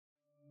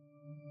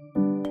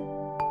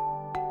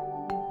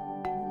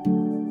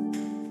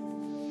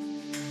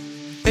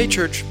Hey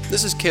church,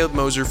 this is Caleb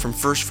Moser from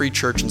First Free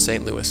Church in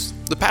St. Louis.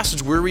 The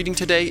passage we're reading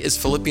today is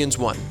Philippians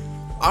 1.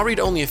 I'll read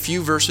only a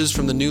few verses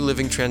from the New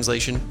Living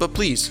Translation, but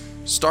please,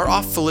 start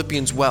off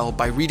Philippians well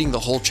by reading the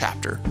whole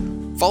chapter.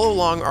 Follow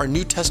along our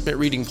New Testament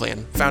reading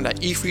plan found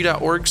at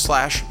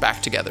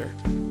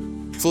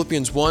efree.org/backtogether.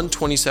 Philippians 1,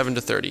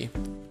 27-30.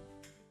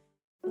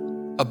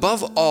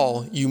 Above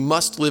all, you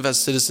must live as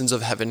citizens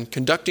of heaven,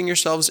 conducting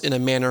yourselves in a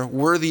manner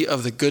worthy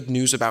of the good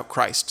news about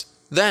Christ.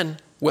 Then,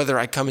 whether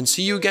I come and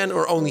see you again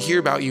or only hear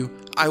about you,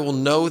 I will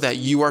know that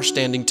you are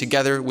standing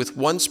together with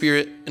one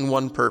spirit and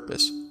one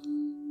purpose,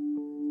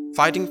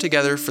 fighting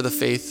together for the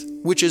faith,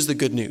 which is the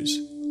good news.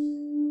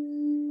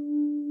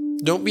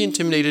 Don't be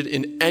intimidated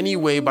in any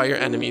way by your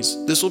enemies.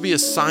 This will be a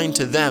sign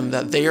to them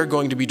that they are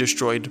going to be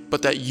destroyed,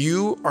 but that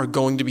you are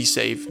going to be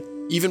saved,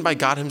 even by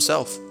God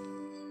Himself.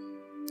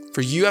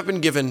 For you have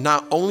been given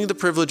not only the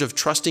privilege of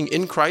trusting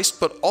in Christ,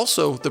 but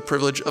also the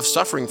privilege of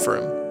suffering for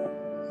Him.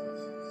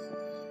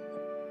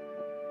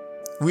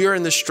 We are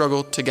in this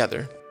struggle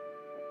together.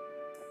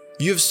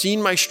 You have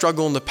seen my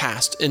struggle in the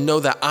past and know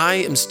that I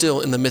am still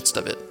in the midst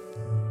of it.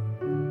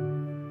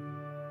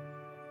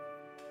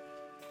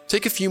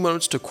 Take a few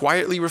moments to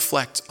quietly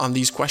reflect on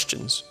these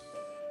questions.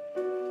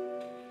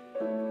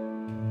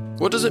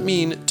 What does it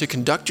mean to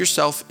conduct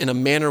yourself in a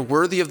manner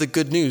worthy of the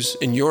good news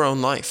in your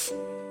own life?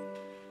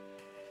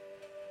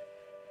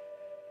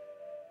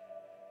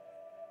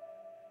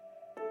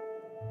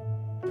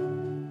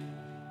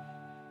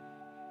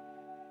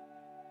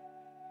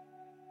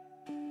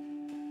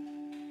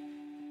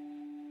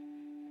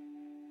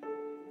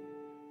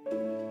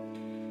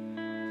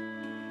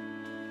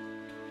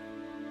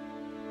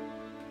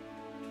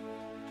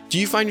 Do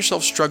you find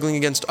yourself struggling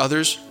against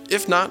others?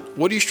 If not,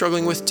 what are you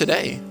struggling with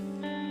today?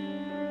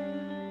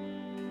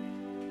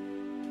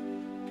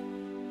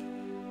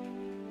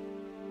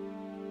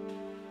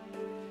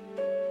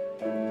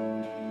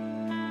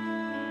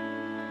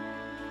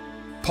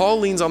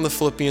 Paul leans on the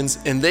Philippians,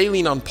 and they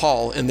lean on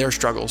Paul in their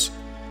struggles.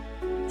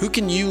 Who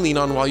can you lean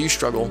on while you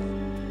struggle?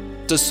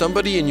 Does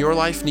somebody in your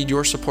life need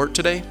your support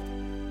today?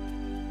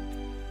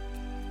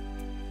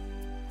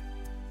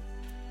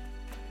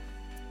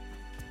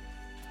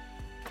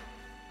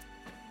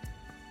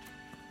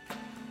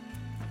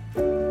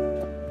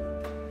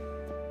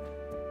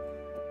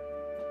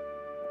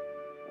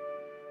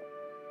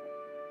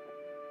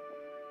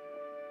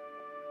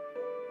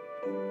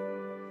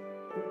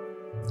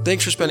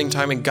 Thanks for spending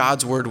time in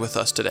God's Word with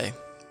us today.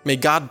 May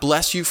God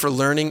bless you for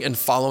learning and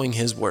following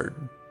His Word.